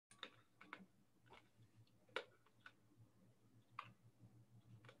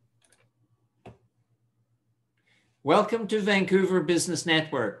Welcome to Vancouver Business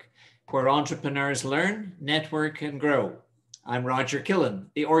Network, where entrepreneurs learn, network, and grow. I'm Roger Killen,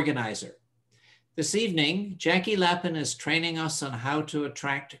 the organizer. This evening, Jackie Lapin is training us on how to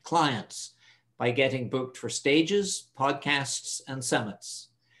attract clients by getting booked for stages, podcasts, and summits.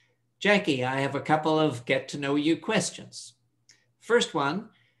 Jackie, I have a couple of get-to-know-you questions. First one,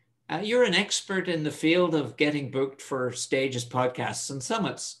 you're an expert in the field of getting booked for stages, podcasts, and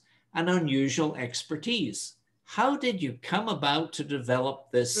summits, an unusual expertise. How did you come about to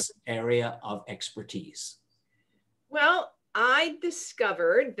develop this area of expertise? Well, I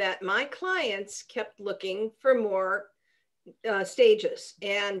discovered that my clients kept looking for more stages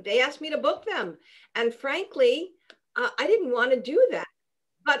and they asked me to book them. And frankly, I didn't want to do that.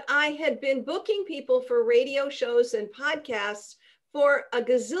 But I had been booking people for radio shows and podcasts for a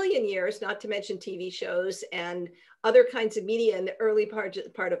gazillion years, not to mention TV shows and other kinds of media in the early part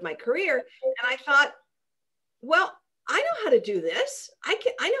of my career. And I thought, well, I know how to do this. I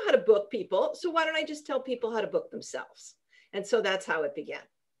know how to book people. So why don't I just tell people how to book themselves? And so that's how it began.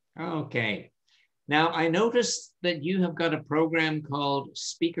 Okay. Now, I noticed that you have got a program called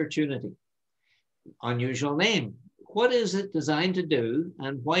Speakertunity. Unusual name. What is it designed to do,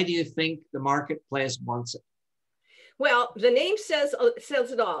 and why do you think the marketplace wants it? Well, the name says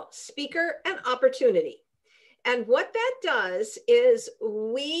it all, speaker and opportunity. And what that does is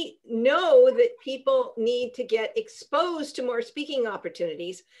we know that people need to get exposed to more speaking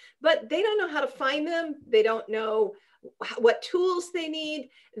opportunities, but they don't know how to find them. They don't know what tools they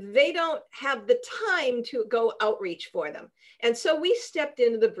need. They don't have the time to go outreach for them. And so we stepped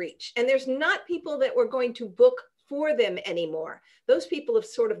into the breach, and there's not people that we're going to book for them anymore. Those people have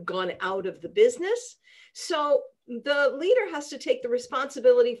sort of gone out of the business. So the leader has to take the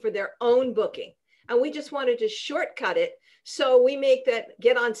responsibility for their own booking. And we just wanted to shortcut it. So we make that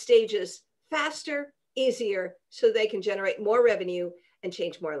get on stages faster, easier, so they can generate more revenue and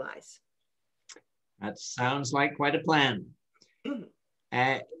change more lives. That sounds like quite a plan.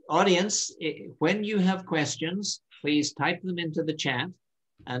 Audience, when you have questions, please type them into the chat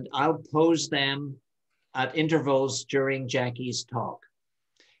and I'll pose them at intervals during Jackie's talk.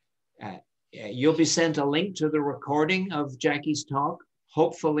 You'll be sent a link to the recording of Jackie's talk,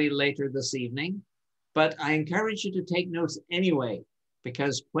 hopefully later this evening. But I encourage you to take notes anyway,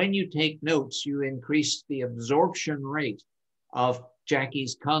 because when you take notes, you increase the absorption rate of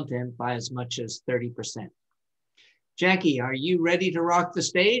Jackie's content by as much as 30%. Jackie, are you ready to rock the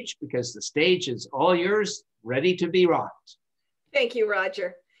stage? Because the stage is all yours, ready to be rocked. Thank you,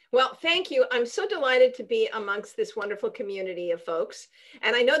 Roger. Well, thank you. I'm so delighted to be amongst this wonderful community of folks.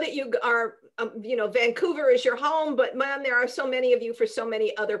 And I know that you are, Vancouver is your home, but man, there are so many of you for so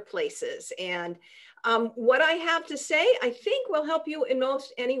many other places. And what I have to say, I think will help you in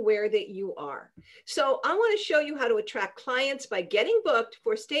most anywhere that you are. So I want to show you how to attract clients by getting booked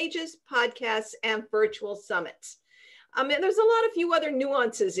for stages, podcasts, and virtual summits. And there's a lot of few other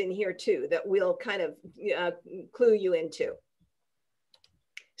nuances in here too that we'll kind of clue you into.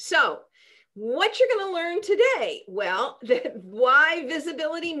 So what you're going to learn today, well, why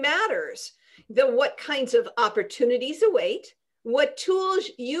visibility matters, what kinds of opportunities await, what tools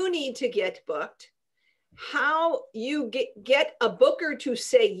you need to get booked, how you get a booker to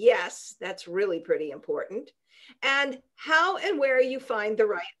say yes, that's really pretty important, and how and where you find the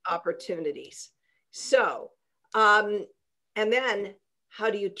right opportunities. So, and then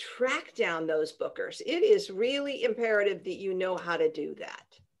how do you track down those bookers? It is really imperative that you know how to do that.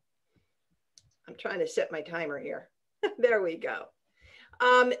 I'm trying to set my timer here. There we go.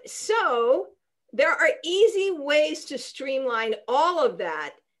 So there are easy ways to streamline all of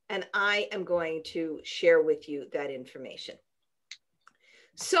that, and I am going to share with you that information.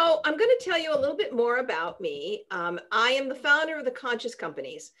 So I'm going to tell you a little bit more about me. I am the founder of the Conscious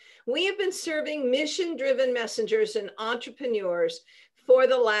Companies. We have been serving mission-driven messengers and entrepreneurs for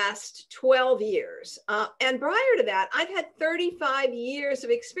the last 12 years. And prior to that, I've had 35 years of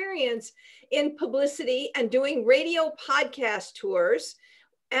experience in publicity and doing radio podcast tours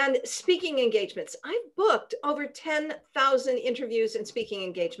and speaking engagements. I've booked over 10,000 interviews and speaking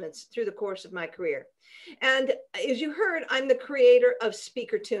engagements through the course of my career. And as you heard, I'm the creator of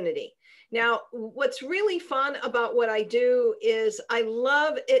Speakertunity. Now, what's really fun about what I do is I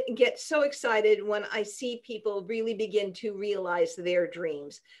love it and get so excited when I see people really begin to realize their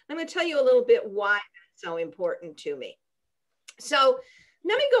dreams. I'm going to tell you a little bit why that's so important to me. So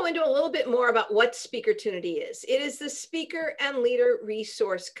let me go into a little bit more about what Speakertunity is. It is the Speaker and Leader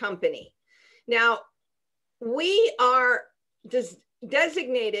Resource Company. Now, we are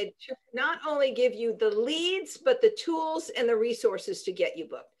designated to not only give you the leads, but the tools and the resources to get you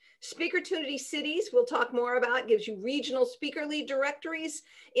booked. Speakertunity Cities, we'll talk more about, gives you regional speaker lead directories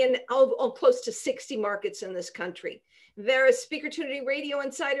in close to 60 markets in this country. There is Speakertunity Radio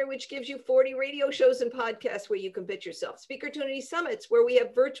Insider, which gives you 40 radio shows and podcasts where you can pitch yourself. Speakertunity Summits, where we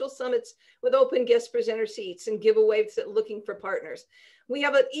have virtual summits with open guest presenter seats and giveaways looking for partners. We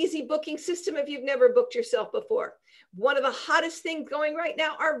have an easy booking system if you've never booked yourself before. One of the hottest things going right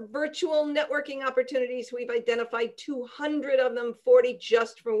now are virtual networking opportunities. We've identified 200 of them, 40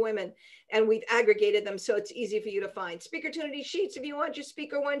 just for women, and we've aggregated them so it's easy for you to find. Speakertunity sheets, if you want your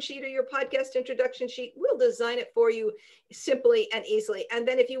speaker one sheet or your podcast introduction sheet, we'll design it for you simply and easily. And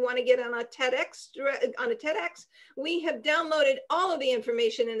then if you want to get on a TEDx, we have downloaded all of the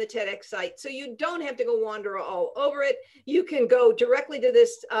information in the TEDx site, so you don't have to go wander all over it. You can go directly to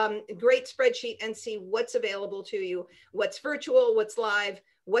this great spreadsheet and see what's available to you, what's virtual, what's live,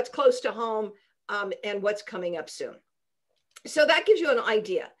 what's close to home, and what's coming up soon. So that gives you an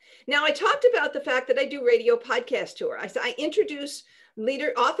idea. Now, I talked about the fact that I do radio podcast tour. I introduce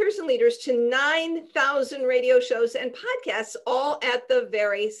authors and leaders to 9,000 radio shows and podcasts all at the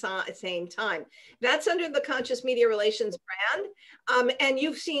very same time. That's under the Conscious Media Relations brand. And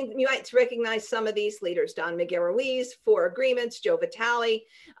you might recognize some of these leaders: Don Miguel Ruiz, Four Agreements, Joe Vitale,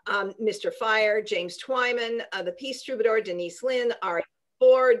 Mr. Fire, James Twyman, the Peace Troubadour, Denise Lynn, Ari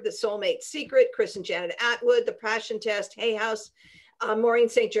Ford, The Soulmate Secret, Chris and Janet Atwood, The Passion Test, Hay House, Maureen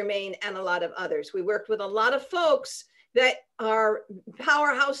St. Germain, and a lot of others. We worked with a lot of folks that are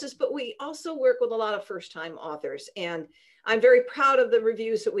powerhouses, but we also work with a lot of first-time authors. And I'm very proud of the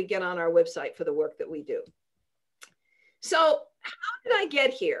reviews that we get on our website for the work that we do. So how did I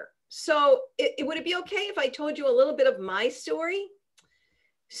get here? So would it be okay if I told you a little bit of my story?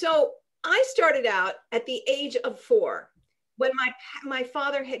 So I started out at the age of 4 when my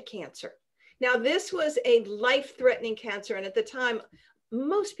father had cancer. Now, this was a life-threatening cancer, and at the time,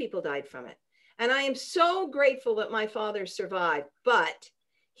 most people died from it. And I am so grateful that my father survived, but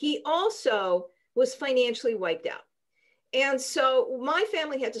he also was financially wiped out. And so my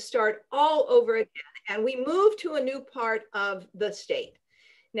family had to start all over again, and we moved to a new part of the state.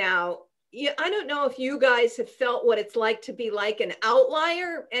 Now, I don't know if you guys have felt what it's like to be like an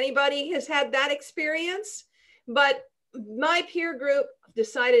outlier. Anybody has had that experience? But my peer group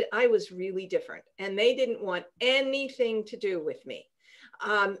decided I was really different, and they didn't want anything to do with me.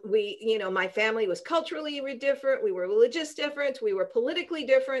 My family was culturally different. We were religious different. We were politically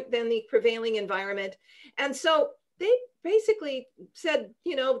different than the prevailing environment. And so they basically said,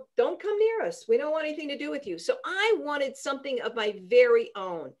 don't come near us. We don't want anything to do with you. So I wanted something of my very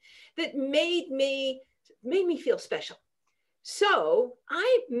own that made me feel special. So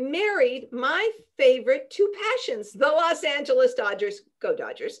I married my favorite 2 passions, the Los Angeles Dodgers, go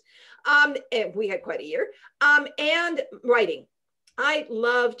Dodgers, and we had quite a year, and writing. I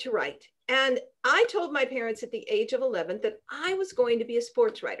love to write. And I told my parents at the age of 11 that I was going to be a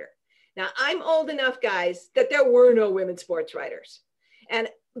sports writer. Now, I'm old enough, guys, that there were no women sports writers.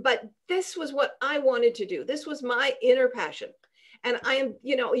 But this was what I wanted to do. This was my inner passion. And I am,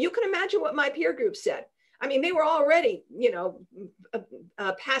 you can imagine what my peer group said. I mean, they were already,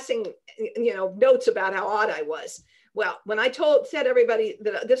 passing, notes about how odd I was. Well, when I said everybody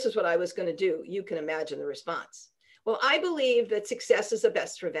that this is what I was going to do, you can imagine the response. Well, I believe that success is the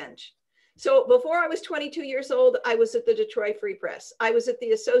best revenge. So before I was 22 years old, I was at the Detroit Free Press. I was at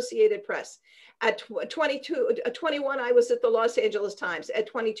the Associated Press. At 21, I was at the Los Angeles Times. At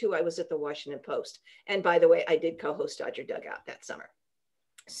 22, I was at the Washington Post. And by the way, I did co-host Dodger Dugout that summer.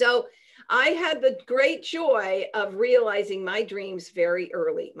 So I had the great joy of realizing my dreams very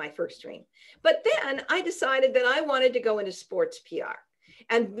early, my first dream. But then I decided that I wanted to go into sports PR.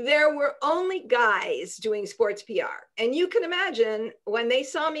 And there were only guys doing sports PR. And you can imagine when they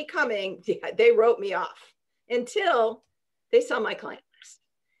saw me coming, they wrote me off until they saw my client list.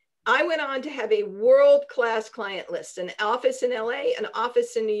 I went on to have a world-class client list, an office in LA, an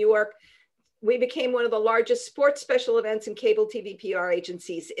office in New York. We became one of the largest sports special events and cable TV PR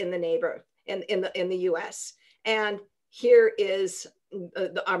agencies in the neighborhood, in the US. And here is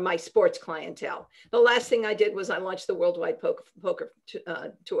my sports clientele. The last thing I did was I launched the worldwide poker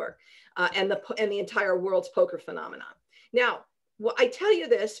tour and the entire world's poker phenomenon. Now, well, I tell you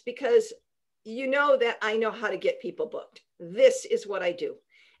this because you know that I know how to get people booked. This is what I do.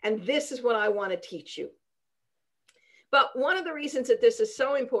 And this is what I want to teach you. But one of the reasons that this is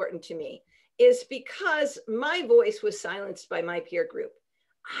so important to me is because my voice was silenced by my peer group.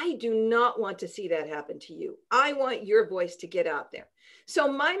 I do not want to see that happen to you. I want your voice to get out there. So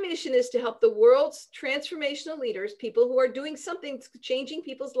my mission is to help the world's transformational leaders, people who are doing something, changing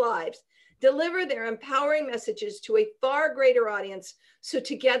people's lives, deliver their empowering messages to a far greater audience so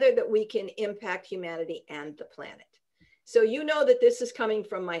together that we can impact humanity and the planet. So you know that this is coming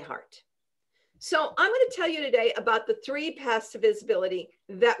from my heart. So I'm going to tell you today about the 3 paths to visibility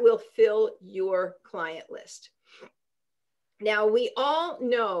that will fill your client list. Now, we all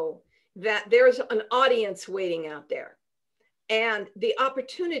know that there's an audience waiting out there, and the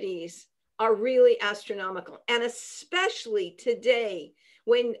opportunities are really astronomical. And especially today,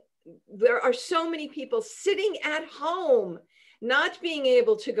 when there are so many people sitting at home, not being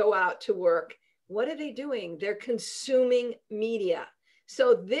able to go out to work, what are they doing? They're consuming media.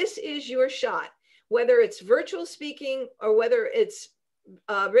 So this is your shot, whether it's virtual speaking or whether it's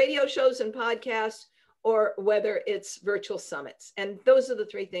radio shows and podcasts or whether it's virtual summits. And those are the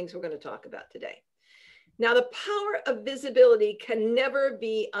 3 things we're going to talk about today. Now, the power of visibility can never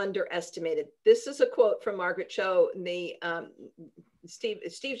be underestimated. This is a quote from Margaret Cho, the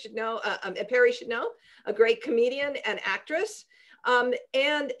Steve should know, Perry should know, a great comedian and actress.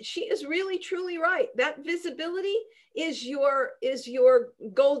 And she is really, truly right. That visibility is your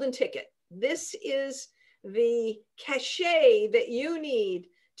golden ticket. This is the cachet that you need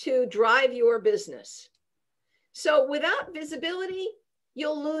to drive your business. So without visibility,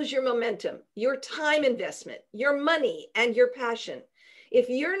 you'll lose your momentum, your time investment, your money, and your passion. If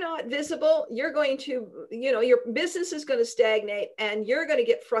you're not visible, you're going to, your business is going to stagnate and you're going to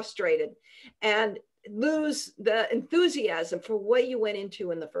get frustrated and lose the enthusiasm for what you went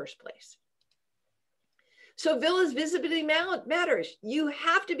into in the first place. So visibility matters. You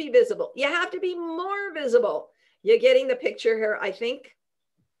have to be visible. You have to be more visible. You're getting the picture here, I think.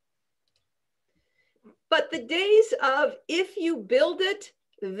 But the days of if you build it,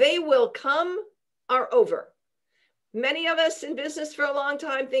 they will come are over. Many of us in business for a long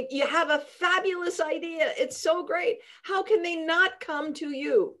time think you have a fabulous idea. It's so great. How can they not come to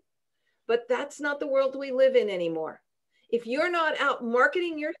you? But that's not the world we live in anymore. If you're not out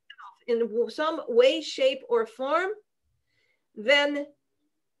marketing yourself in some way, shape, or form, then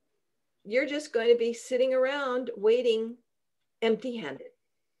you're just going to be sitting around waiting empty-handed.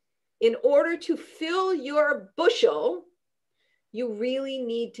 In order to fill your bushel, you really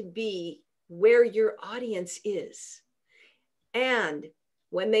need to be where your audience is. And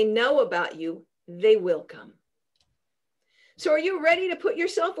when they know about you, they will come. So are you ready to put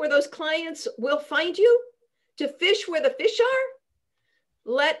yourself where those clients will find you? To fish where the fish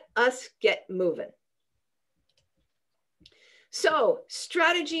are? Let us get moving. So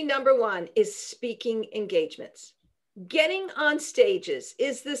strategy number 1 is speaking engagements. Getting on stages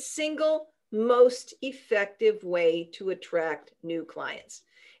is the single most effective way to attract new clients.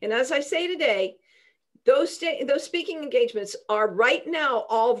 And as I say today, those speaking engagements are right now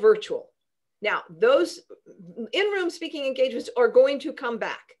all virtual. Now, those in-room speaking engagements are going to come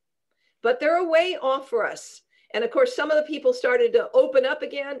back, but they're a way off for us. And of course, some of the people started to open up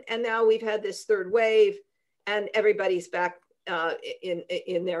again, and now we've had this 3rd wave, and everybody's back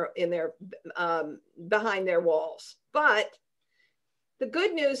in their behind their walls. But the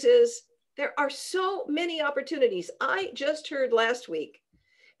good news is there are so many opportunities. I just heard last week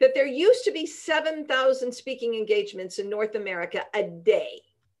that there used to be 7,000 speaking engagements in North America a day.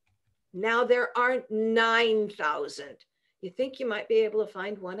 Now there are 9,000. You think you might be able to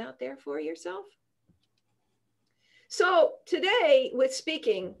find one out there for yourself? So today with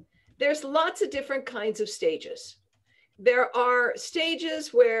speaking, there's lots of different kinds of stages. There are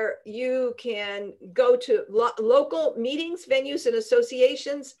stages where you can go to local meetings, venues, and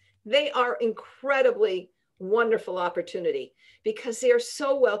associations. They are incredibly wonderful opportunity because they are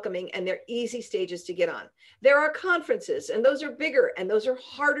so welcoming and they're easy stages to get on. There are conferences, and those are bigger and those are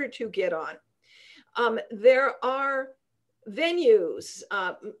harder to get on. There are venues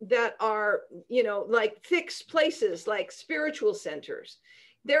that are, like fixed places, like spiritual centers.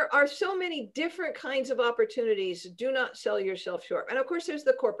 There are so many different kinds of opportunities. Do not sell yourself short. And of course, there's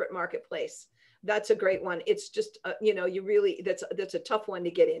the corporate marketplace. That's a great one. It's just, that's a tough one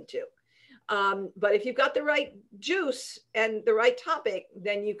to get into. But if you've got the right juice and the right topic,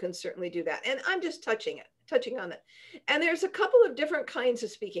 then you can certainly do that. And I'm just touching on that. And there's a couple of different kinds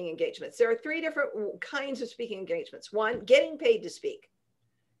of speaking engagements. There are 3 different kinds of speaking engagements. 1, getting paid to speak.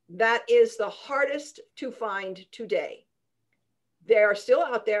 That is the hardest to find today. They are still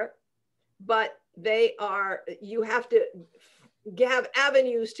out there, but you have to have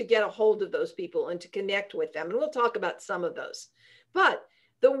avenues to get a hold of those people and to connect with them. And we'll talk about some of those. But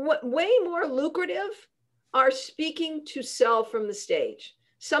the way more lucrative are speaking to sell from the stage,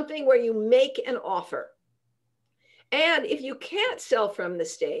 something where you make an offer. And if you can't sell from the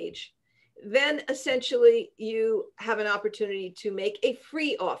stage, then essentially you have an opportunity to make a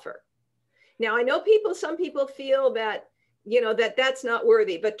free offer. Now, I know some people feel that, that's not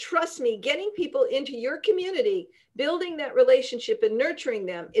worthy, but trust me, getting people into your community, building that relationship and nurturing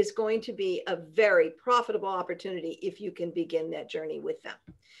them is going to be a very profitable opportunity if you can begin that journey with them.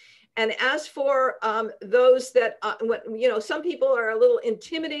 And as for those that, some people are a little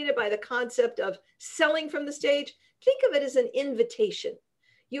intimidated by the concept of selling from the stage, think of it as an invitation.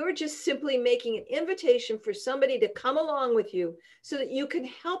 You're just simply making an invitation for somebody to come along with you so that you can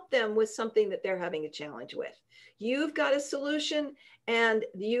help them with something that they're having a challenge with. You've got a solution and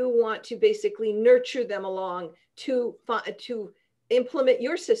you want to basically nurture them along to implement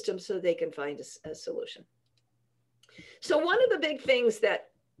your system so they can find a solution. So one of the big things that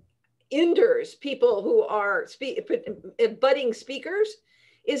hinders people who are budding speakers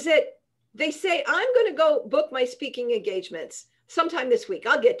is that they say, I'm going to go book my speaking engagements sometime this week.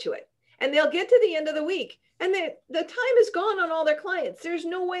 I'll get to it. And they'll get to the end of the week and the time is gone on all their clients. There's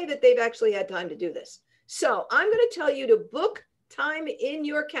no way that they've actually had time to do this. So I'm going to tell you to book time in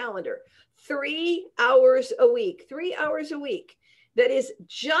your calendar, 3 hours a week, 3 hours a week. That is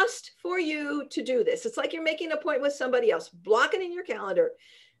just for you to do this. It's like you're making an appointment with somebody else. Block it in your calendar.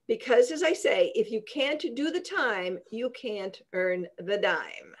 Because as I say, if you can't do the time, you can't earn the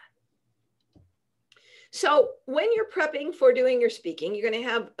dime. So when you're prepping for doing your speaking, you're going to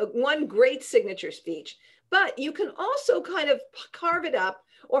have one great signature speech, but you can also kind of carve it up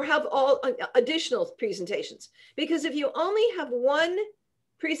or have all additional presentations. Because if you only have one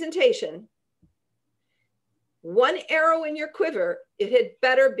presentation, one arrow in your quiver, it had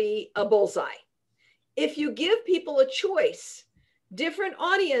better be a bullseye. If you give people a choice, different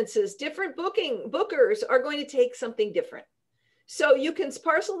audiences, different bookers are going to take something different. So you can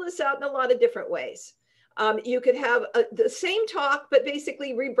parcel this out in a lot of different ways. You could have the same talk, but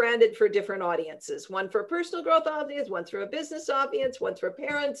basically rebranded for different audiences. One for a personal growth audience, one for a business audience, one for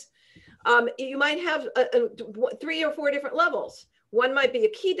parents. You might have 3 or 4 different levels. One might be a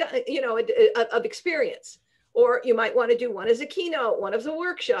key, of experience. Or you might want to do one as a keynote, one as a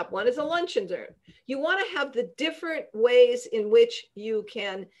workshop, one as a lunch and learn. You want to have the different ways in which you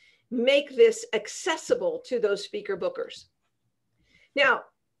can make this accessible to those speaker bookers. Now,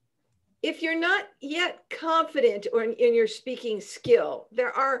 if you're not yet confident or in your speaking skill,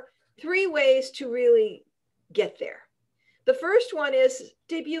 there are 3 ways to really get there. The first one is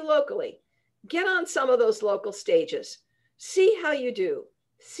debut locally. Get on some of those local stages. See how you do.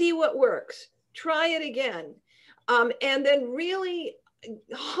 See what works. Try it again. And then really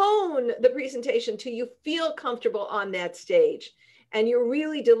hone the presentation till you feel comfortable on that stage and you're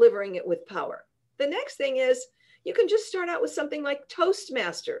really delivering it with power. The next thing is you can just start out with something like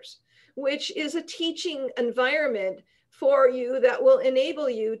Toastmasters, which is a teaching environment for you that will enable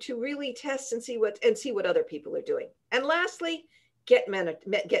you to really test and see what other people are doing. And lastly, get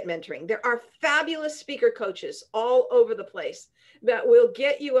mentoring. There are fabulous speaker coaches all over the place that will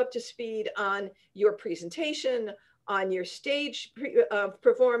get you up to speed on your presentation, on your stage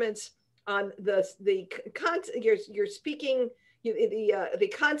performance, on your speaking,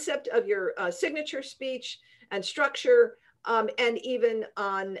 the concept of your signature speech and structure, and even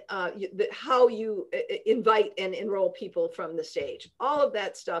on how you invite and enroll people from the stage. All of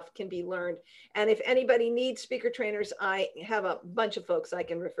that stuff can be learned. And if anybody needs speaker trainers, I have a bunch of folks I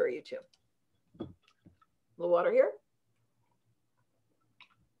can refer you to. A little water here.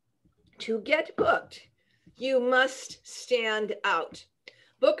 To get booked, you must stand out.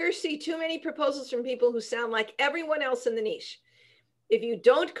 Bookers see too many proposals from people who sound like everyone else in the niche. If you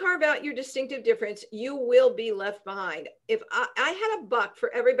don't carve out your distinctive difference, you will be left behind. If I had a buck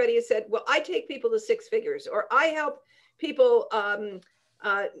for everybody who said, well, I take people to 6 figures, or I help people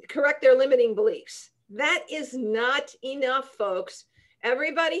correct their limiting beliefs. That is not enough, folks.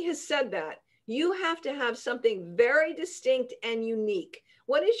 Everybody has said that. You have to have something very distinct and unique.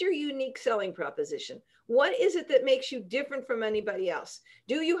 What is your unique selling proposition? What is it that makes you different from anybody else?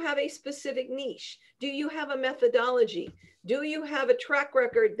 Do you have a specific niche? Do you have a methodology? Do you have a track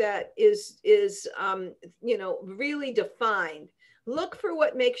record that is really defined? Look for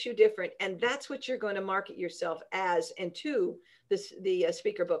what makes you different, and that's what you're going to market yourself as and to the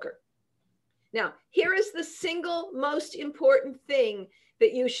speaker booker. Now, here is the single most important thing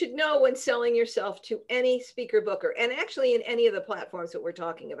that you should know when selling yourself to any speaker booker, and actually in any of the platforms that we're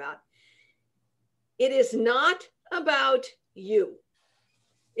talking about. It is not about you.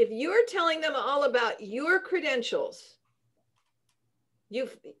 If you're telling them all about your credentials,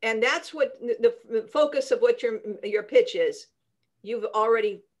 and that's what the focus of what your pitch is, you've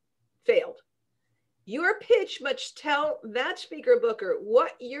already failed. Your pitch must tell that speaker booker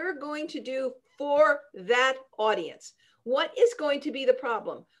what you're going to do for that audience. What is going to be the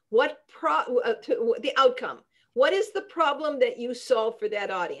problem? The outcome? What is the problem that you solve for that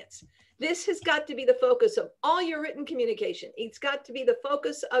audience? This has got to be the focus of all your written communication. It's got to be the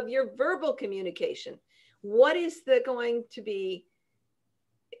focus of your verbal communication. What is going to be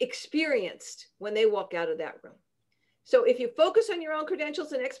experienced when they walk out of that room? So if you focus on your own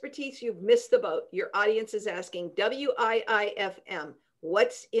credentials and expertise, you've missed the boat. Your audience is asking WIIFM,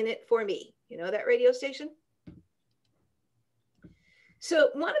 what's in it for me? You know that radio station? So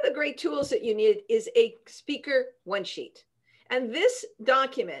one of the great tools that you need is a speaker one sheet. And this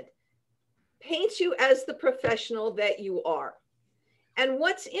document paints you as the professional that you are. And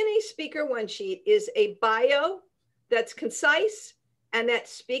what's in a speaker one sheet is a bio that's concise and that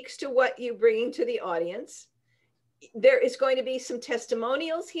speaks to what you're bringing to the audience. There is going to be some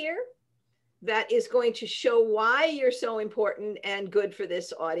testimonials here that is going to show why you're so important and good for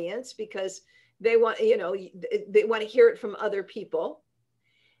this audience, because they want, they want to hear it from other people.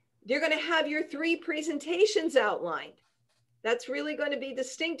 You're going to have your 3 presentations outlined. That's really going to be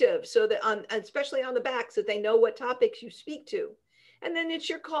distinctive, so that especially on the back, so that they know what topics you speak to. And then it's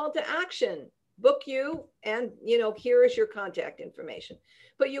your call to action. Book you, and here is your contact information.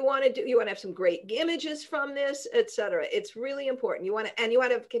 But you want to have some great images from this, etc. It's really important. You want to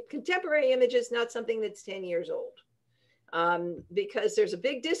have contemporary images, not something that's 10 years old. Because there's a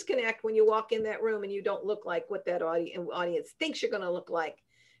big disconnect when you walk in that room and you don't look like what that audience thinks you're going to look like,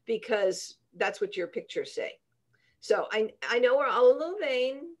 because that's what your pictures say. So I know we're all a little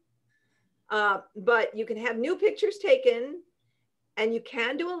vain, but you can have new pictures taken, and you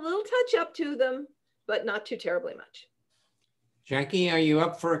can do a little touch up to them, but not too terribly much. Jackie, are you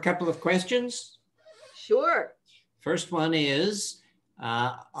up for a couple of questions? Sure. First one is,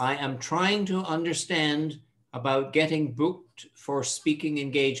 I am trying to understand about getting booked for speaking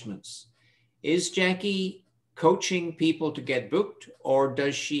engagements. Is Jackie coaching people to get booked, or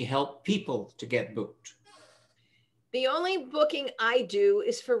does she help people to get booked? The only booking I do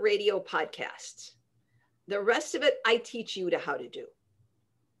is for radio podcasts. The rest of it, I teach you how to do.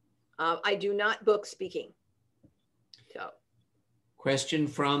 I do not book speaking. So. Question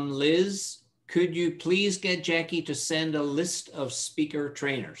from Liz. Could you please get Jackie to send a list of speaker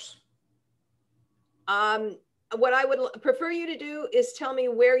trainers? What I would prefer you to do is tell me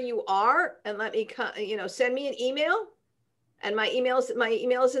where you are and let me, send me an email. And my email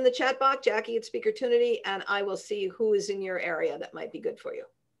is in the chat box, Jackie@Speakertunity, and I will see who is in your area that might be good for you.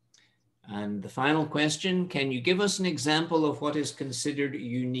 And the final question, can you give us an example of what is considered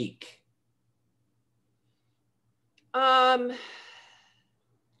unique? Long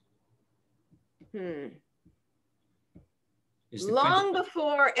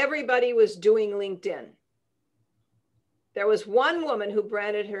before everybody was doing LinkedIn, there was one woman who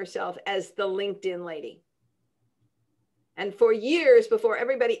branded herself as the LinkedIn lady. And for years before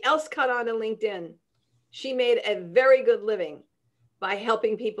everybody else caught on to LinkedIn, she made a very good living by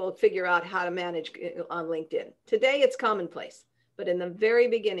helping people figure out how to manage on LinkedIn. Today it's commonplace, but in the very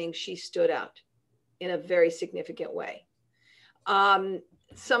beginning, she stood out in a very significant way.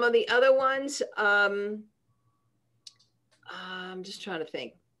 Some of the other ones, I'm just trying to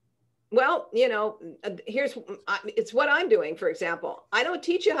think. Well, it's what I'm doing, for example. I don't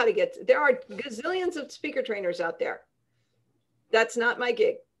teach you how to there are gazillions of speaker trainers out there. That's not my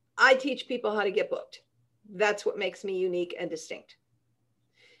gig. I teach people how to get booked. That's what makes me unique and distinct.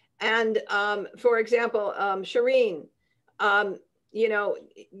 And for example, Shireen,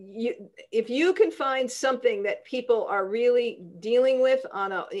 if you can find something that people are really dealing with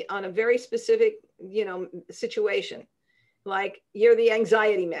on a very specific, situation, like you're the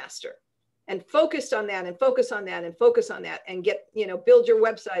anxiety master, and focused on that and focus on that and focus on that, and get, build your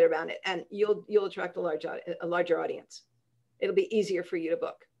website around it, and you'll attract a larger audience. It'll be easier for you to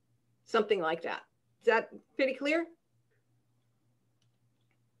book. Something like that. Is that pretty clear?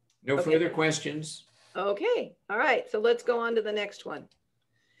 No further questions. Okay. All right. So let's go on to the next one.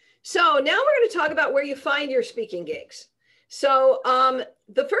 So now we're going to talk about where you find your speaking gigs. So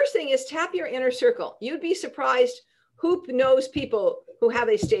the first thing is tap your inner circle. You'd be surprised who knows people who have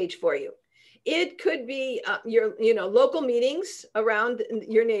a stage for you. It could be your local meetings around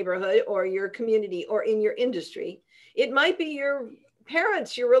your neighborhood or your community or in your industry. It might be your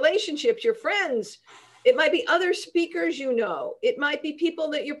parents, your relationships, your friends. It might be other speakers It might be people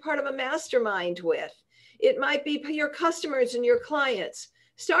that you're part of a mastermind with. It might be your customers and your clients.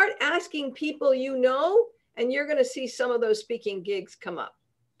 Start asking people and you're going to see some of those speaking gigs come up.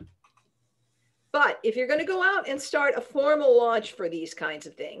 But if you're going to go out and start a formal launch for these kinds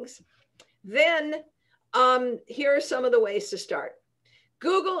of things, then Here are some of the ways to start.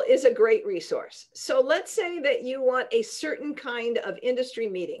 Google is a great resource. So let's say that you want a certain kind of industry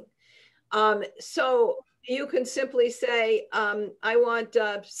meeting. So you can simply say, I want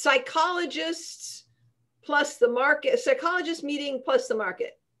psychologists plus the market, psychologist meeting plus the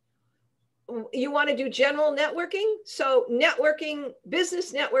market. You want to do general networking? So networking,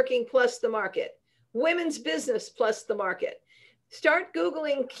 business networking plus the market, women's business plus the market. Start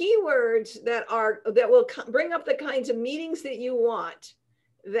Googling keywords that will bring up the kinds of meetings that you want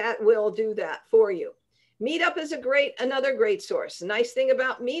that will do that for you. Meetup is another great source. The nice thing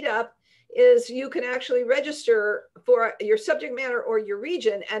about Meetup is you can actually register for your subject matter or your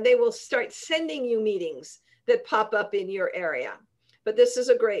region, and they will start sending you meetings that pop up in your area. But this is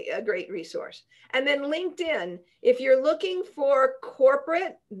a great resource. And then LinkedIn, if you're looking for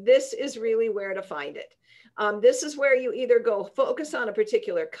corporate, this is really where to find it. This is where you either go focus on a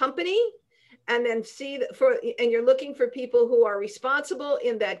particular company and then and you're looking for people who are responsible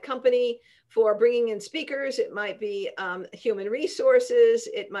in that company for bringing in speakers. It might be human resources,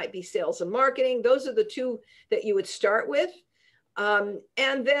 it might be sales and marketing. Those are the two that you would start with. And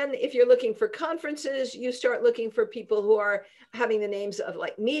then if you're looking for conferences, you start looking for people who are having the names of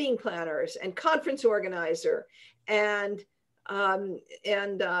like meeting planners and conference organizer and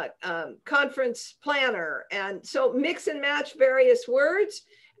conference planner. And so mix and match various words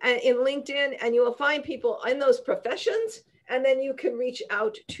in LinkedIn, and you will find people in those professions, and then you can reach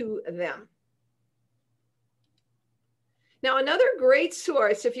out to them. Now, another great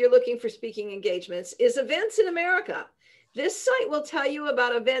source, if you're looking for speaking engagements, is Events in America. This site will tell you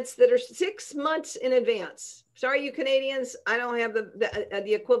about events that are 6 months in advance. Sorry, you Canadians, I don't have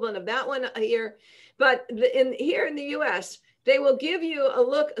the equivalent of that one here, but here in the US, they will give you a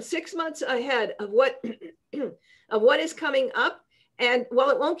look 6 months ahead of what is coming up. And while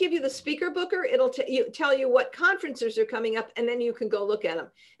it won't give you the speaker booker, it'll tell you what conferences are coming up, and then you can go look at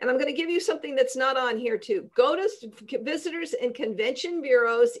them. And I'm going to give you something that's not on here too. Go to visitors and convention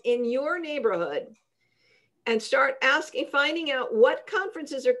bureaus in your neighborhood and start finding out what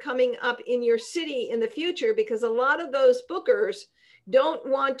conferences are coming up in your city in the future, because a lot of those bookers don't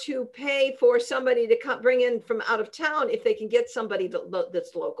want to pay for somebody to bring in from out of town if they can get somebody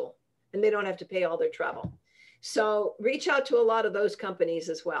that's local and they don't have to pay all their travel. So reach out to a lot of those companies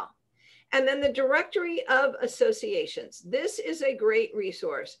as well. And then the Directory of Associations. This is a great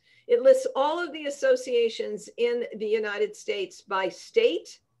resource. It lists all of the associations in the United States by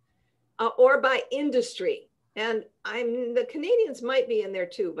state or by industry. And the Canadians might be in there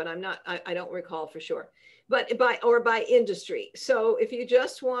too, but I don't recall for sure. But by industry. So if you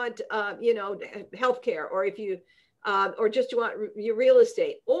just want, healthcare, or if you, or just you want your real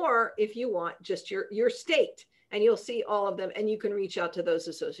estate, or if you want just your state, and you'll see all of them, and you can reach out to those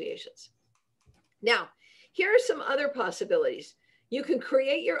associations. Now, here are some other possibilities. You can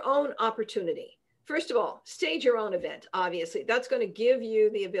create your own opportunity. First of all, stage your own event, obviously. That's going to give you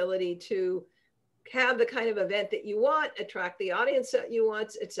the ability to have the kind of event that you want, attract the audience that you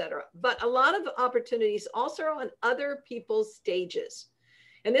want, etc. But a lot of opportunities also are on other people's stages.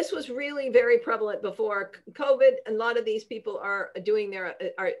 And this was really very prevalent before COVID. And a lot of these people are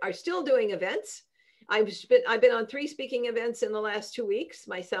still doing events. I've been on 3 speaking events in the last 2 weeks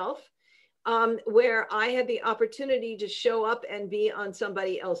myself, where I had the opportunity to show up and be on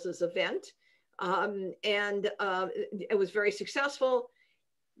somebody else's event. It was very successful.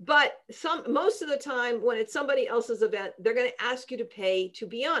 But most of the time when it's somebody else's event, they're going to ask you to pay to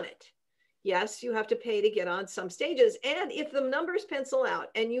be on it. Yes, you have to pay to get on some stages. And if the numbers pencil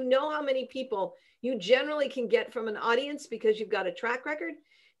out and you know how many people you generally can get from an audience because you've got a track record,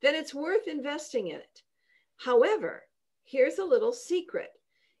 then it's worth investing in it. However, here's a little secret.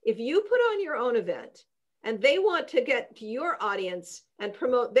 If you put on your own event and they want to get to your audience and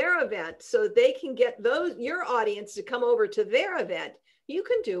promote their event so that they can get your audience to come over to their event, you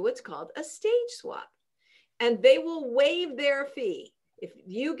can do what's called a stage swap. And they will waive their fee. If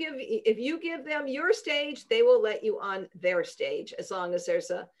you give them your stage, they will let you on their stage, as long as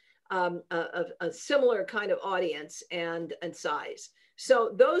there's a similar kind of audience and size.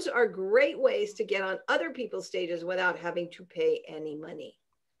 So those are great ways to get on other people's stages without having to pay any money.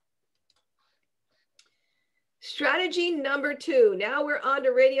 Strategy number 2. Now we're on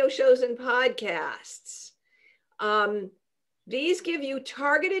to radio shows and podcasts. These give you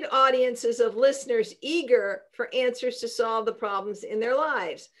targeted audiences of listeners eager for answers to solve the problems in their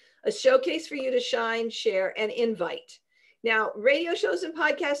lives. A showcase for you to shine, share, and invite. Now, radio shows and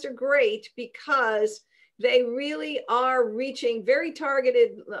podcasts are great because they really are reaching very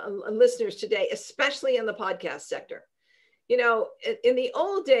targeted listeners today, especially in the podcast sector. you know, in the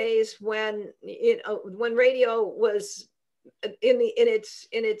old days when, you know, when radio was in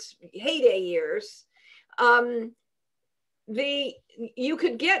its heyday years, you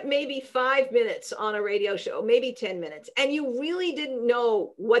could get maybe 5 minutes on a radio show, maybe 10 minutes, and you really didn't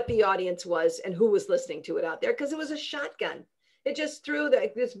know what the audience was and who was listening to it out there, because it was a shotgun. It just threw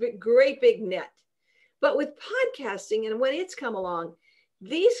this great big net. But with podcasting, and when it's come along,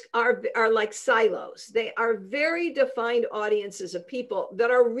 these are like silos. They are very defined audiences of people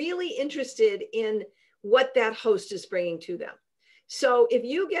that are really interested in what that host is bringing to them. So if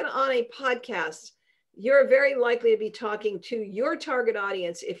you get on a podcast, you're very likely to be talking to your target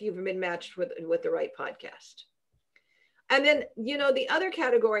audience if you've been matched with the right podcast. And then, you know, the other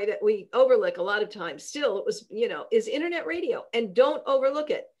category that we overlook a lot of times still, it was, you know, is internet radio. And don't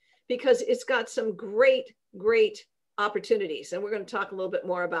overlook it, because it's got some great, great opportunities. And we're going to talk a little bit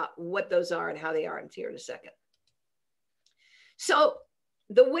more about what those are and how they are here in a second. So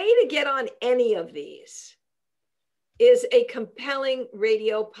the way to get on any of these is a compelling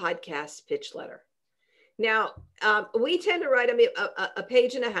radio podcast pitch letter. Now, we tend to write a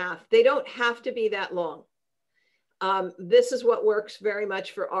page and a half. They don't have to be that long. This is what works very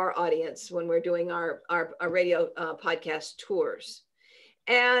much for our audience when we're doing our radio podcast tours.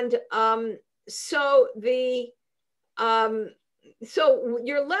 And so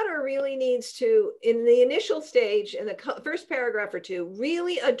your letter really needs to, in the initial stage, in the first paragraph or two,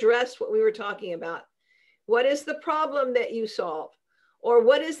 really address what we were talking about. What is the problem that you solve? Or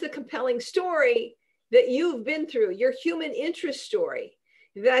what is the compelling story that you've been through, your human interest story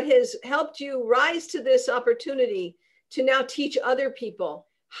that has helped you rise to this opportunity to now teach other people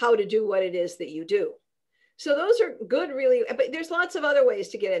how to do what it is that you do. So those are good, really, but there's lots of other ways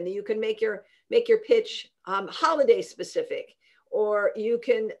to get in. You can make your pitch holiday specific, or you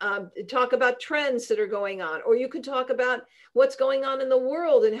can talk about trends that are going on, or you can talk about what's going on in the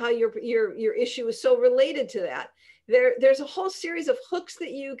world and how your issue is so related to that. There's a whole series of hooks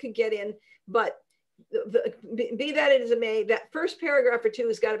that you could get in, but be that as it may, that first paragraph or two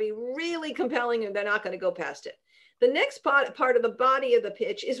has got to be really compelling, and they're not going to go past it. The next part of the body of the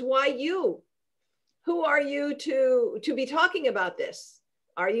pitch is why you. Who are you to be talking about this?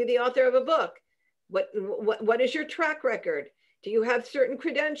 Are you the author of a book? What is your track record? Do you have certain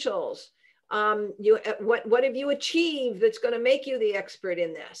credentials? What have you achieved that's going to make you the expert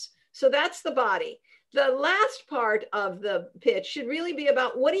in this? So that's the body. The last part of the pitch should really be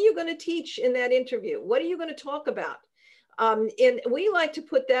about, what are you going to teach in that interview? What are you going to talk about? And we like to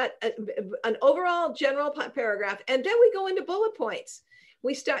put that an overall general paragraph, and then we go into bullet points.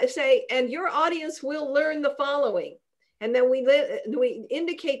 We say, and your audience will learn the following. And then we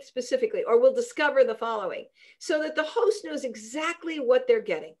indicate specifically, or we'll discover the following, so that the host knows exactly what they're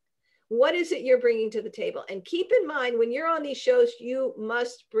getting. What is it you're bringing to the table? And keep in mind, when you're on these shows, you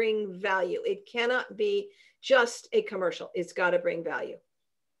must bring value. It cannot be just a commercial. It's got to bring value.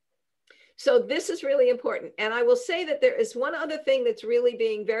 So this is really important. And I will say that there is one other thing that's really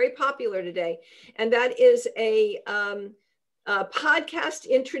being very popular today, and that is a podcast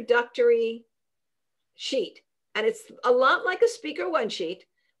introductory sheet. And it's a lot like a speaker one sheet,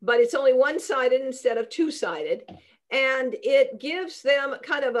 but it's only one-sided instead of two-sided. And it gives them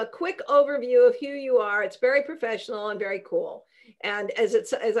kind of a quick overview of who you are. It's very professional and very cool. And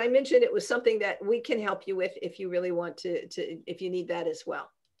as I mentioned, it was something that we can help you with if you really want to if you need that as well.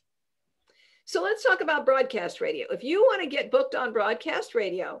 So let's talk about broadcast radio. If you want to get booked on broadcast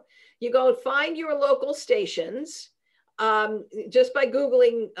radio, you go find your local stations just by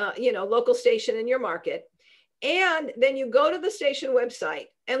Googling, local station in your market. And then you go to the station website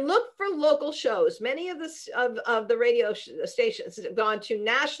and look for local shows. Many of the radio stations have gone to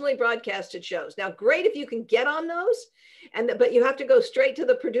nationally broadcasted shows. Now, great if you can get on those, but you have to go straight to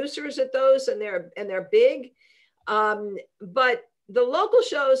the producers at those, and they're big. But the local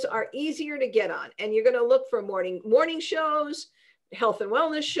shows are easier to get on, and you're going to look for morning shows, health and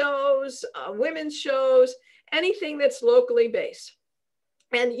wellness shows, women's shows, anything that's locally based.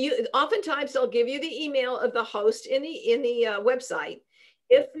 And oftentimes they'll give you the email of the host in the website.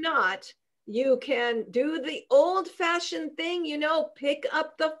 If not, you can do the old-fashioned thing, pick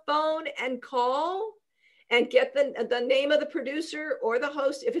up the phone and call and get the name of the producer or the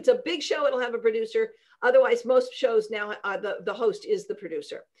host. If it's a big show, it'll have a producer. Otherwise, most shows now, the host is the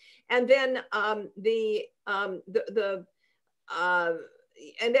producer. And then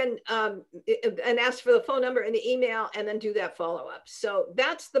and ask for the phone number and the email, and then do that follow-up. So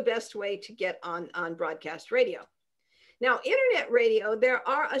that's the best way to get on broadcast radio. Now, internet radio, there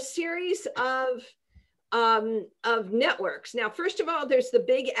are a series of of networks. Now, first of all, there's the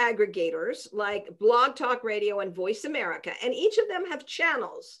big aggregators like Blog Talk Radio and Voice America, and each of them have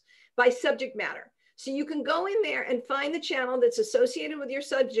channels by subject matter. So you can go in there and find the channel that's associated with your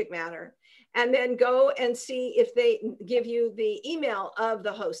subject matter, and then go and see if they give you the email of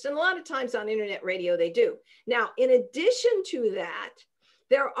the host. And a lot of times on internet radio, they do. Now, in addition to that,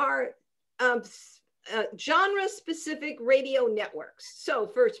 there are genre-specific radio networks. So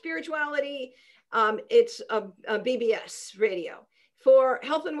for spirituality, it's a BBS radio. For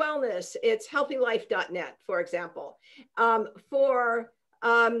health and wellness, it's healthylife.net, for example. For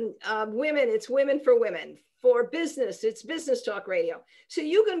women, it's Women for Women. For business, it's Business Talk Radio. So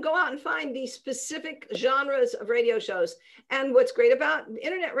you can go out and find these specific genres of radio shows. And what's great about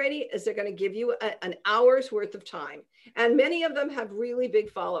internet radio is they're going to give you an hour's worth of time. And many of them have really big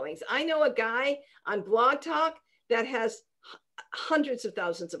followings. I know a guy on Blog Talk that has hundreds of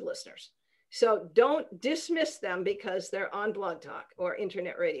thousands of listeners. So don't dismiss them because they're on Blog Talk or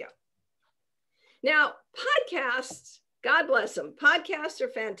internet radio. Now, podcasts, God bless them. Podcasts are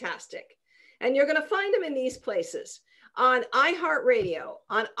fantastic. And you're going to find them in these places: on iHeartRadio,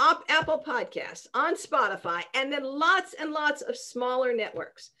 on Apple Podcasts, on Spotify, and then lots and lots of smaller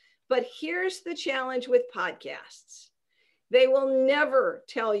networks. But here's the challenge with podcasts. They will never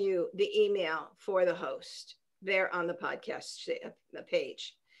tell you the email for the host there on the podcast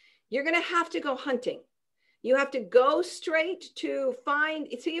page. You're going to have to go hunting. You have to go straight to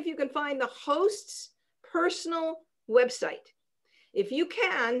see if you can find the host's personal website. If you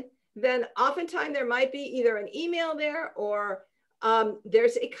can, then oftentimes there might be either an email there or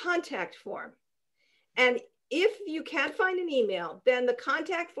there's a contact form. And if you can't find an email, then the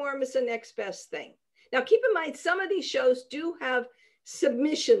contact form is the next best thing. Now, keep in mind, some of these shows do have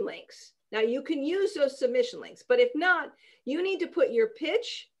submission links. Now, you can use those submission links, but if not, you need to put your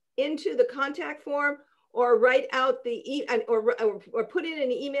pitch into the contact form or write out or put in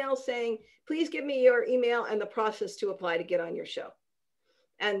an email saying, please give me your email and the process to apply to get on your show.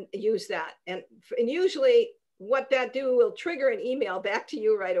 And use that. And usually what that do will trigger an email back to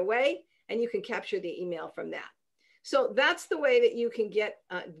you right away, and you can capture the email from that. So that's the way that you can get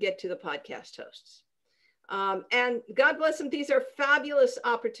to the podcast hosts. And God bless them, these are fabulous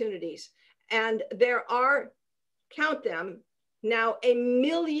opportunities. And there are, count them now, 1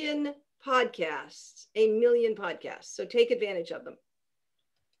 million podcasts, 1 million podcasts. So take advantage of them.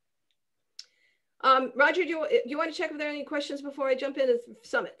 Roger, do you want to check if there are any questions before I jump into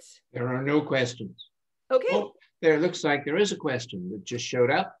summits? There are no questions. Okay. Oh, there looks like there is a question that just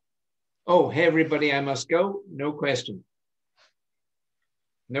showed up. Oh, hey, everybody, I must go. No question.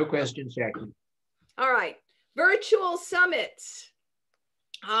 No questions, Jackie. All right. Virtual summits.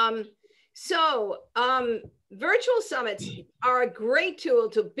 Virtual summits are a great tool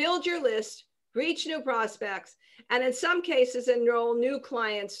to build your list, reach new prospects, and in some cases, enroll new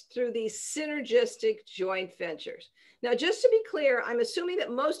clients through these synergistic joint ventures. Now, just to be clear, I'm assuming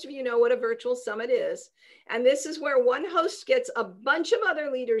that most of you know what a virtual summit is. And this is where one host gets a bunch of other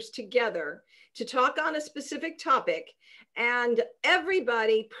leaders together to talk on a specific topic, and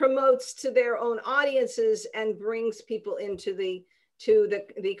everybody promotes to their own audiences and brings people into the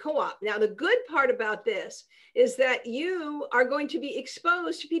co-op. Now, the good part about this is that you are going to be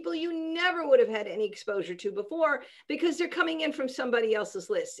exposed to people you never would have had any exposure to before because they're coming in from somebody else's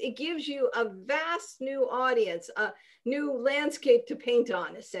list. It gives you a vast new audience, a new landscape to paint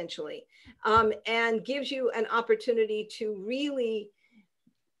on, essentially, and gives you an opportunity to really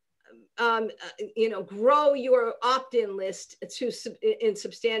grow your opt-in list in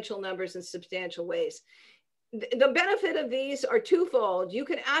substantial numbers and substantial ways. The benefit of these are twofold. You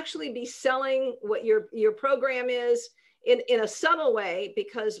can actually be selling what your program is in a subtle way,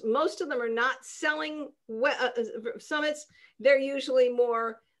 because most of them are not selling summits. They're usually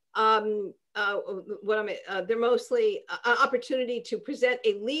more, they're mostly an opportunity to present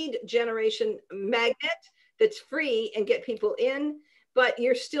a lead generation magnet that's free and get people in, but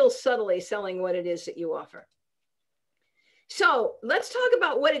you're still subtly selling what it is that you offer. So let's talk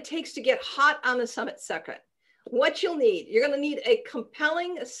about what it takes to get hot on the summit circuit. What you'll need, you're going to need a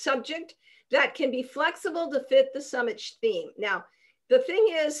compelling subject that can be flexible to fit the summit theme. Now, the thing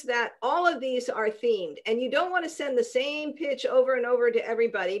is that all of these are themed, and you don't want to send the same pitch over and over to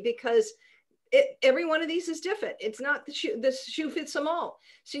everybody, because every one of these is different. It's not the shoe fits them all.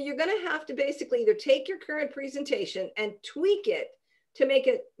 So you're going to have to basically either take your current presentation and tweak it to make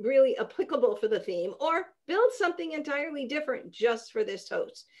it really applicable for the theme, or build something entirely different just for this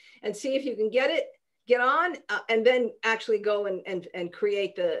host, and see if you can get on, and then actually go and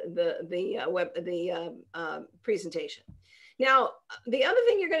create the presentation. Now, the other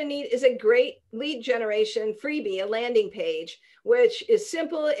thing you're going to need is a great lead generation freebie, a landing page, which is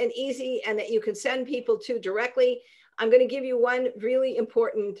simple and easy and that you can send people to directly. I'm going to give you one really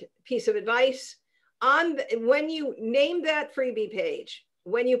important piece of advice. When you name that freebie page,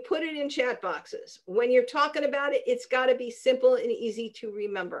 when you put it in chat boxes, when you're talking about it, it's got to be simple and easy to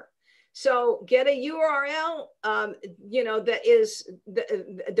remember. So get a URL, that is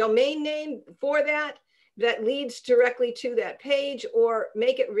the domain name for that leads directly to that page, or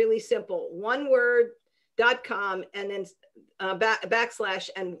make it really simple. One word, .com, and then backslash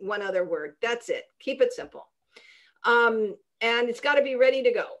and one other word. That's it. Keep it simple. And it's got to be ready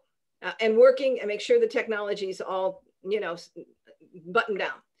to go and working, and make sure the technology is all, buttoned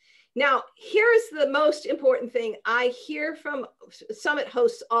down. Now, here's the most important thing I hear from summit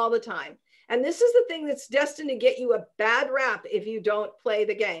hosts all the time. And this is the thing that's destined to get you a bad rap if you don't play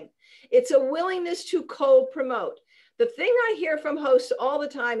the game. It's a willingness to cold promote. The thing I hear from hosts all the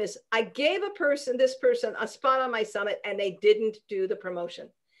time is, I gave this person a spot on my summit and they didn't do the promotion.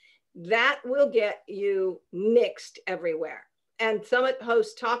 That will get you nixed everywhere. And summit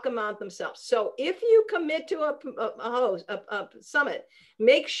hosts talk among themselves. So if you commit to a summit,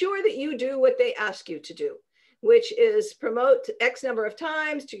 make sure that you do what they ask you to do, which is promote X number of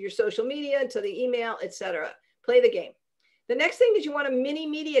times to your social media, to the email, etc. Play the game. The next thing is you want a mini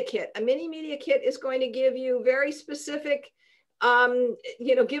media kit. A mini media kit is going to give you very specific,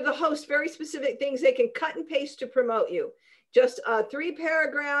 give the host very specific things they can cut and paste to promote you. Just 3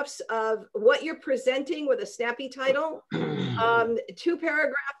 paragraphs of what you're presenting with a snappy title,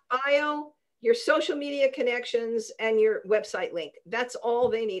 2-paragraph bio, your social media connections, and your website link. That's all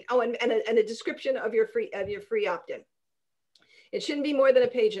they need. Oh, and a description of your free opt-in. It shouldn't be more than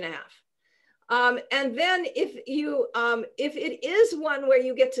 1.5 pages. And then if it is one where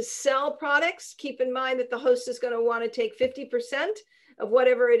you get to sell products, keep in mind that the host is going to want to take 50% of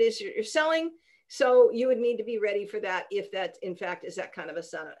whatever it is you're selling. So you would need to be ready for that if that, in fact, is that kind of a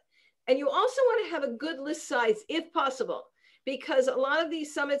summit. And you also want to have a good list size if possible, because a lot of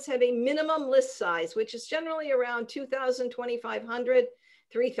these summits have a minimum list size, which is generally around 2,000, 2,500,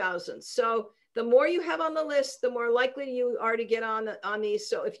 3,000. So the more you have on the list, the more likely you are to get on these.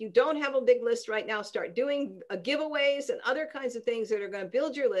 So if you don't have a big list right now, start doing giveaways and other kinds of things that are going to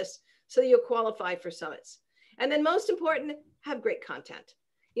build your list so you'll qualify for summits. And then most important, have great content.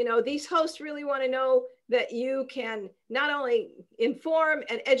 These hosts really want to know that you can not only inform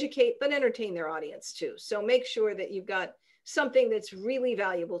and educate, but entertain their audience too. So make sure that you've got something that's really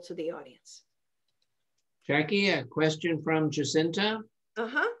valuable to the audience. Jackie, a question from Jacinta.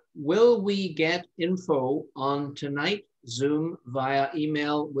 Uh-huh. Will we get info on tonight's Zoom via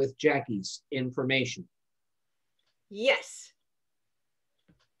email with Jackie's information? Yes.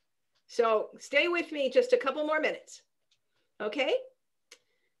 So stay with me just a couple more minutes. Okay.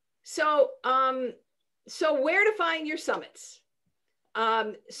 So where to find your summits?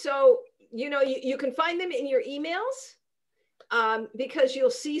 You can find them in your emails because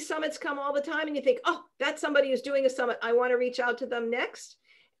you'll see summits come all the time and you think, oh, that's somebody who's doing a summit. I want to reach out to them next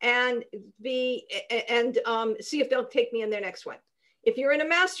and see if they'll take me in their next one. If you're in a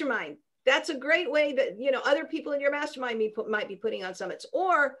mastermind, that's a great way that, other people in your mastermind might be putting on summits,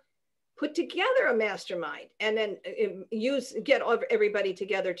 or put together a mastermind and then get everybody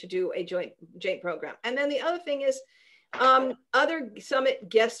together to do a joint program. And then the other thing is other summit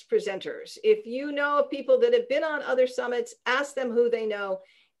guest presenters. If you know of people that have been on other summits, ask them who they know.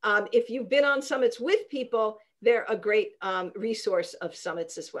 If you've been on summits with people, they're a great resource of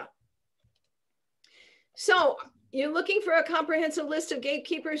summits as well. So you're looking for a comprehensive list of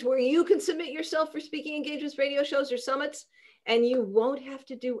gatekeepers where you can submit yourself for speaking engagements, radio shows, or summits, and you won't have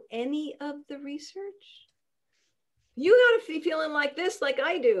to do any of the research. You got to be feeling like this, like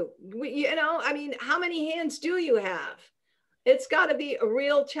I do. How many hands do you have? It's got to be a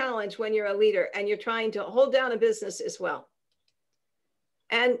real challenge when you're a leader and you're trying to hold down a business as well.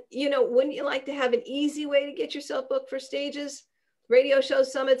 And, wouldn't you like to have an easy way to get yourself booked for stages, radio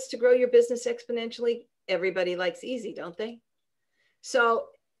shows, summits to grow your business exponentially? Everybody likes easy, don't they? So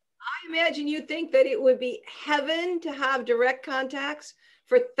I imagine you think that it would be heaven to have direct contacts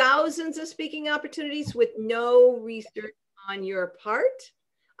for thousands of speaking opportunities with no research on your part.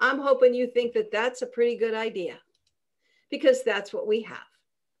 I'm hoping you think that that's a pretty good idea, because that's what we have.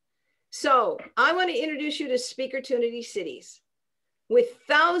 So I want to introduce you to Speakertunity Cities, with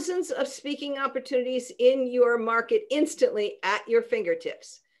thousands of speaking opportunities in your market instantly at your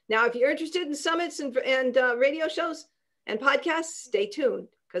fingertips. Now, if you're interested in summits and radio shows and podcasts, stay tuned,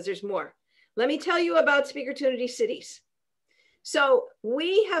 because there's more. Let me tell you about Speakertunity Cities. So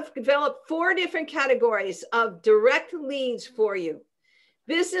we have developed 4 different categories of direct leads for you.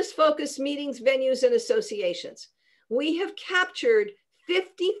 Business-focused meetings, venues, and associations. We have captured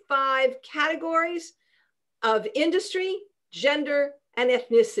 55 categories of industry, gender, and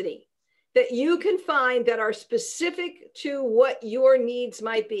ethnicity that you can find that are specific to what your needs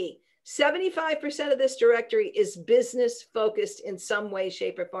might be. 75% of this directory is business focused in some way,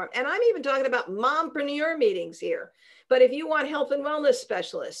 shape, or form. And I'm even talking about mompreneur meetings here. But if you want health and wellness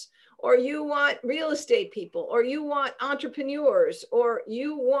specialists, or you want real estate people, or you want entrepreneurs, or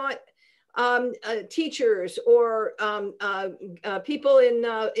you want teachers, or people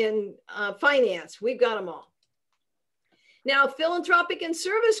in finance, we've got them all. Now, philanthropic and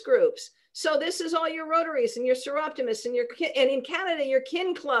service groups. So this is all your Rotaries and your Seroptimists and and in Canada, your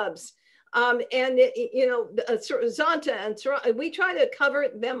kin clubs, and you know, Zonta, and we try to cover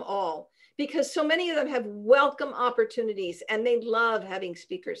them all because so many of them have welcome opportunities and they love having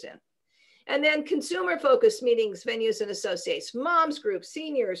speakers in. And then consumer focused meetings, venues, and associates, moms groups,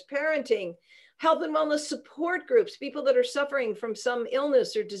 seniors, parenting, health and wellness support groups, people that are suffering from some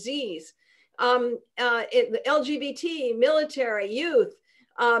illness or disease, LGBT, military, youth,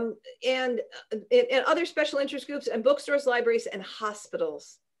 and other special interest groups, and bookstores, libraries, and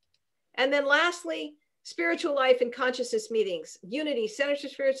hospitals. And then lastly, spiritual life and consciousness meetings, unity, centers for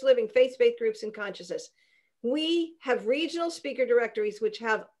spiritual living, faith-based groups, and consciousness. We have regional speaker directories, which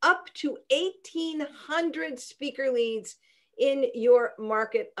have up to 1,800 speaker leads in your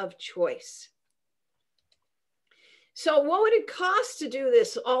market of choice. So what would it cost to do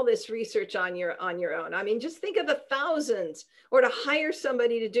this, all this research on your own? I mean, just think of the thousands, or to hire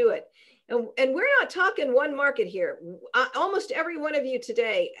somebody to do it. And we're not talking one market here. Almost every one of you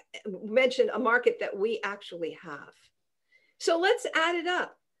today mentioned a market that we actually have. So let's add it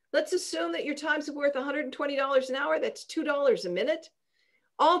up. Let's assume that your time's worth $120 an hour. That's $2 a minute.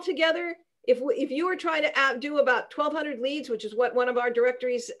 Altogether, if you were trying to do about 1,200 leads, which is what one of our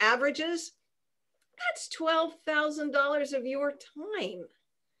directories averages, that's $12,000 of your time.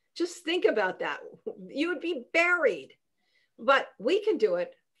 Just think about that. You would be buried. But we can do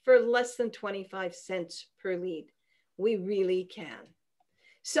it for less than 25 cents per lead. We really can.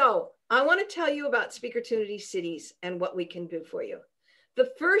 So I want to tell you about Speakertunity Cities and what we can do for you.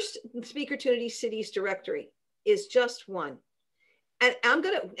 The first Speakertunity Cities directory is just one. And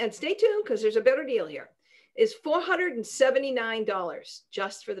and stay tuned because there's a better deal here, is $479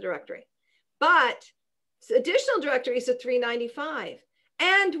 just for the directory. But additional directories are $395.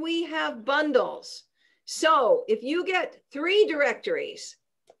 And we have bundles. So if you get 3 directories,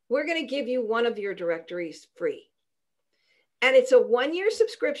 we're going to give you one of your directories free. And it's a 1-year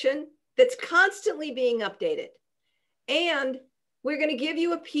subscription that's constantly being updated. And we're going to give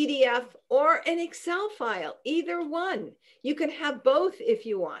you a PDF or an Excel file, either one. You can have both if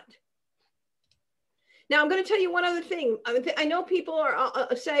you want. Now, I'm going to tell you one other thing. I know people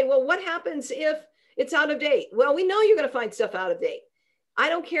are say, well, what happens if it's out of date? Well, we know you're going to find stuff out of date. I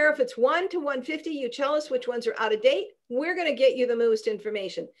don't care if it's 1 to 150, you tell us which ones are out of date. We're going to get you the most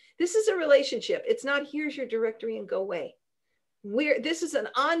information. This is a relationship. It's not here's your directory and go away. This is an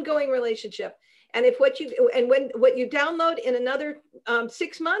ongoing relationship. And if what you download in another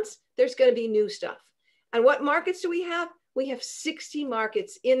 6 months, there's going to be new stuff. And what markets do we have? We have 60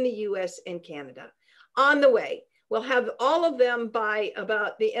 markets in the US and Canada on the way. We'll have all of them by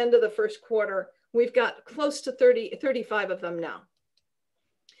about the end of the first quarter. We've got close to 35 of them now.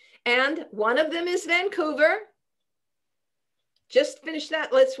 And one of them is Vancouver. Just finished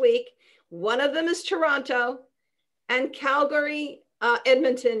that last week. One of them is Toronto, and Calgary,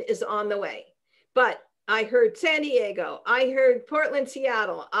 Edmonton is on the way. But I heard San Diego, I heard Portland,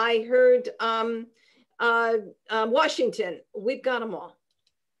 Seattle, I heard Washington. We've got them all.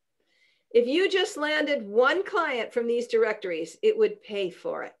 If you just landed one client from these directories, it would pay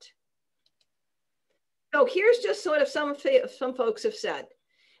for it. So here's just sort of some folks have said.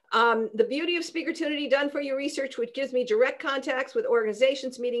 The beauty of Speakertunity done for you research, which gives me direct contacts with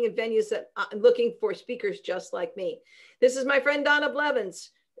organizations, meeting and venues that are looking for speakers just like me. This is my friend Donna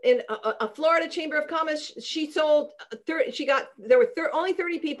Blevins in a Florida Chamber of Commerce. She sold, there were only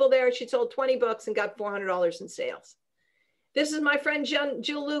 30 people there. She sold 20 books and got $400 in sales. This is my friend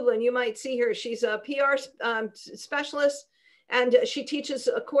Jill Lublin. You might see her. She's a PR specialist, and she teaches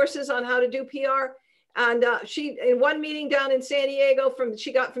courses on how to do PR. And she, in one meeting down in San Diego,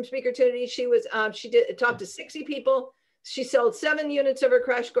 she got from Speakertunity, she talked to 60 people. She sold 7 units of her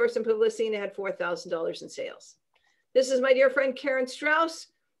crash course in publicity and had $4,000 in sales. This is my dear friend Karen Strauss.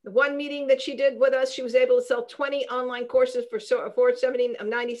 The one meeting that she did with us, she was able to sell 20 online courses for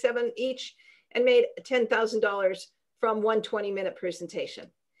 $497 each and made $10,000 from one 20-minute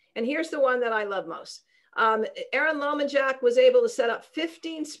presentation. And here's the one that I love most. Aaron Lomanjak was able to set up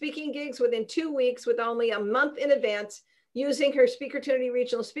 15 speaking gigs within 2 weeks with only a month in advance using her Speakertunity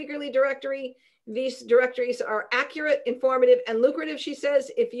Regional Speakerly Directory. These directories are accurate, informative, and lucrative, she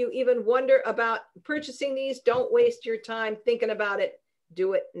says. If you even wonder about purchasing these, don't waste your time thinking about it.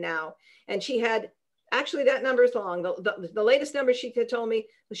 Do it now. And she had, actually that number is long. The latest number she had told me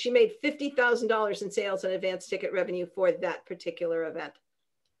was she made $50,000 in sales and advanced ticket revenue for that particular event.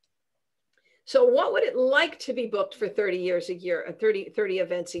 So what would it like to be booked for 30 years a year, 30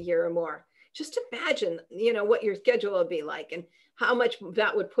 events a year or more? Just imagine, you know, what your schedule would be like and how much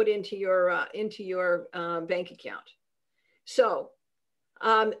that would put into your bank account. So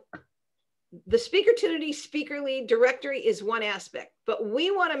the Speakertunity Speakerly Directory is one aspect, but we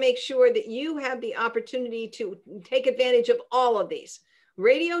want to make sure that you have the opportunity to take advantage of all of these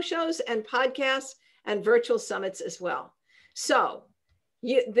radio shows and podcasts and virtual summits as well. So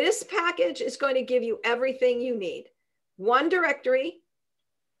this package is going to give you everything you need. One directory,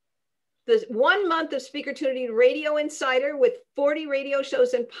 the 1 month of Speakertunity Radio Insider with 40 radio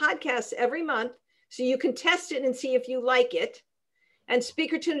shows and podcasts every month, so you can test it and see if you like it. And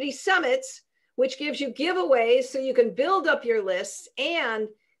Speakertunity Summits, which gives you giveaways so you can build up your lists, and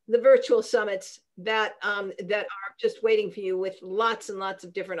the virtual summits that are just waiting for you with lots and lots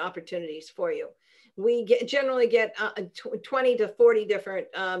of different opportunities for you. We generally get 20 to 40 different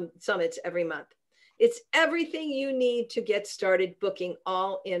summits every month. It's everything you need to get started booking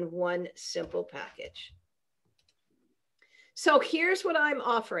all in one simple package. So here's what I'm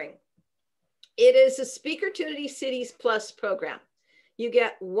offering. It is a Speakertunity Cities Plus program. You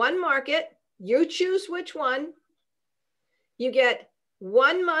get one market, you choose which one. You get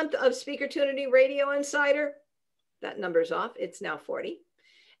 1 month of Speakertunity Radio Insider. That number's off, it's now 40.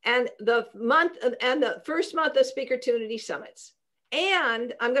 And the first month of Speakertunity Summits.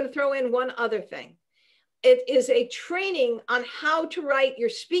 And I'm going to throw in one other thing. It is a training on how to write your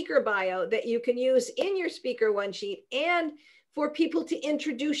speaker bio that you can use in your speaker one sheet and for people to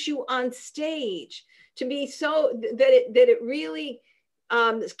introduce you on stage, to be so that it really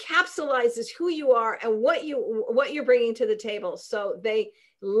capsulizes who you are and what you're bringing to the table. So they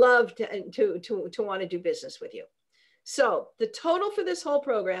love to want to do business with you. So the total for this whole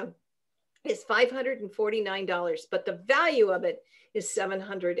program is $549, but the value of it is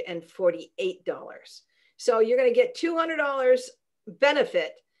 $748. So you're going to get $200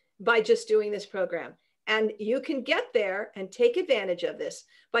 benefit by just doing this program. And you can get there and take advantage of this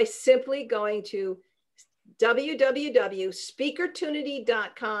by simply going to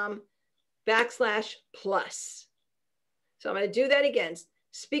www.speakertunity.com/plus. So I'm going to do that again,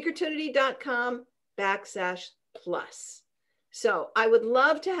 speakertunity.com/plus. So I would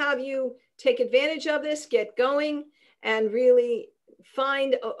love to have you take advantage of this, get going, and really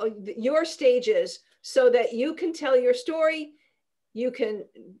find your stages so that you can tell your story. You can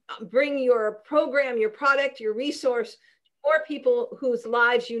bring your program, your product, your resource to more people whose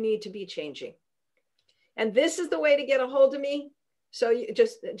lives you need to be changing. And this is the way to get a hold of me. So you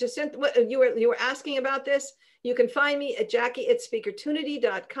just sent what you were asking about this. You can find me at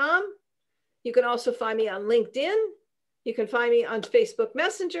Jackie@speakertunity.com. You can also find me on LinkedIn. You can find me on Facebook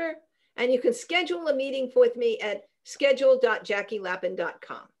Messenger, and you can schedule a meeting with me at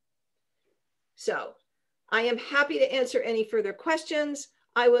schedule.jackielapin.com. So I am happy to answer any further questions.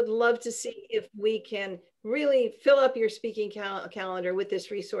 I would love to see if we can really fill up your speaking calendar with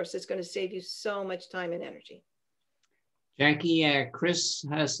this resource that's going to save you so much time and energy. Jackie, Chris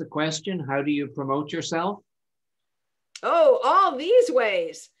has the question. How do you promote yourself? Oh, all these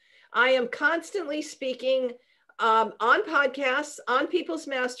ways. I am constantly speaking on podcasts, on people's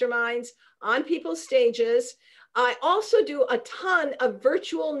masterminds, on people's stages. I also do a ton of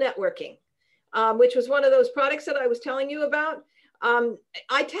virtual networking, which was one of those products that I was telling you about.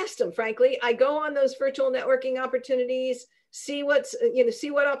 I test them, frankly. I go on those virtual networking opportunities, see what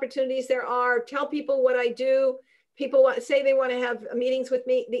opportunities there are, tell people what I do. People say they want to have meetings with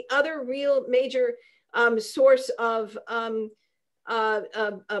me. The other real major source of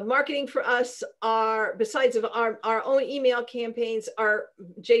marketing for us are, besides of our own email campaigns, are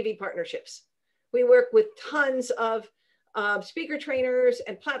JV partnerships. We work with tons of speaker trainers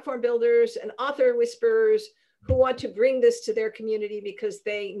and platform builders and author whisperers who want to bring this to their community because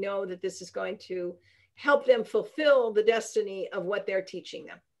they know that this is going to help them fulfill the destiny of what they're teaching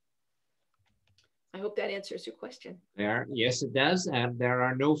them. I hope that answers your question. Yes, it does. And there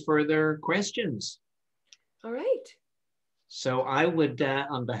are no further questions. All right. So I would,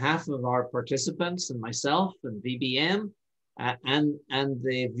 on behalf of our participants and myself and VBM, and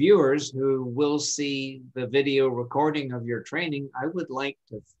the viewers who will see the video recording of your training, I would like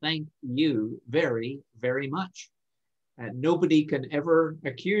to thank you very, very much. Nobody can ever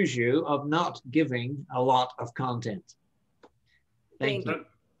accuse you of not giving a lot of content. Thank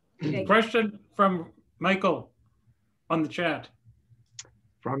you. Question from Michael on the chat.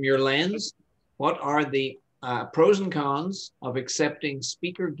 From your lens, what are the pros and cons of accepting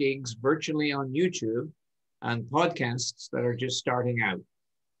speaker gigs virtually on YouTube and podcasts that are just starting out?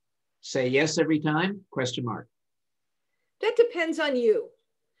 Say yes every time, question mark. That depends on you.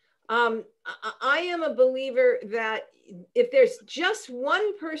 I am a believer that if there's just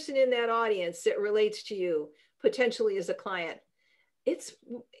one person in that audience that relates to you potentially as a client, it's,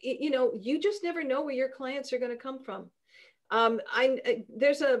 you know, you just never know where your clients are going to come from.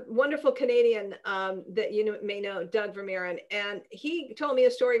 There's a wonderful Canadian that you may know, Doug Vermeeren, and he told me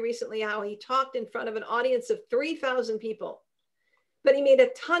a story recently how he talked in front of an audience of 3,000 people, but he made a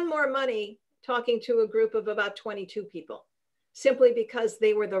ton more money talking to a group of about 22 people, simply because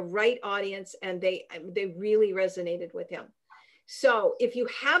they were the right audience and they really resonated with him. So if you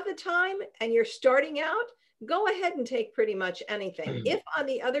have the time and you're starting out, go ahead and take pretty much anything. If on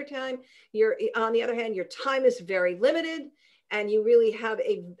the other hand, your time is very limited and you really have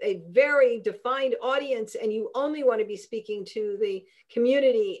a very defined audience and you only want to be speaking to the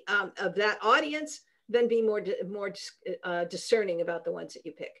community of that audience, then be more discerning about the ones that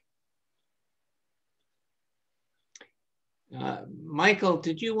you pick. Michael,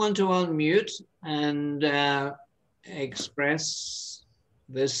 did you want to unmute and express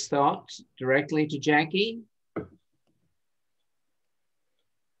this thought directly to Jackie?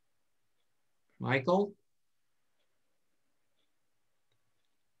 Michael?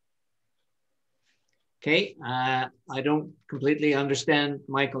 Okay, I don't completely understand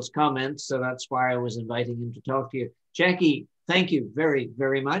Michael's comments, so that's why I was inviting him to talk to you. Jackie, thank you very,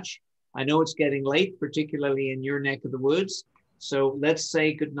 very much. I know it's getting late, particularly in your neck of the woods. So let's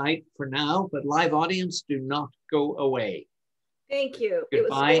say goodnight for now, but live audience, do not go away. Thank you.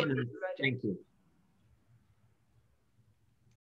 Goodbye, and thank you.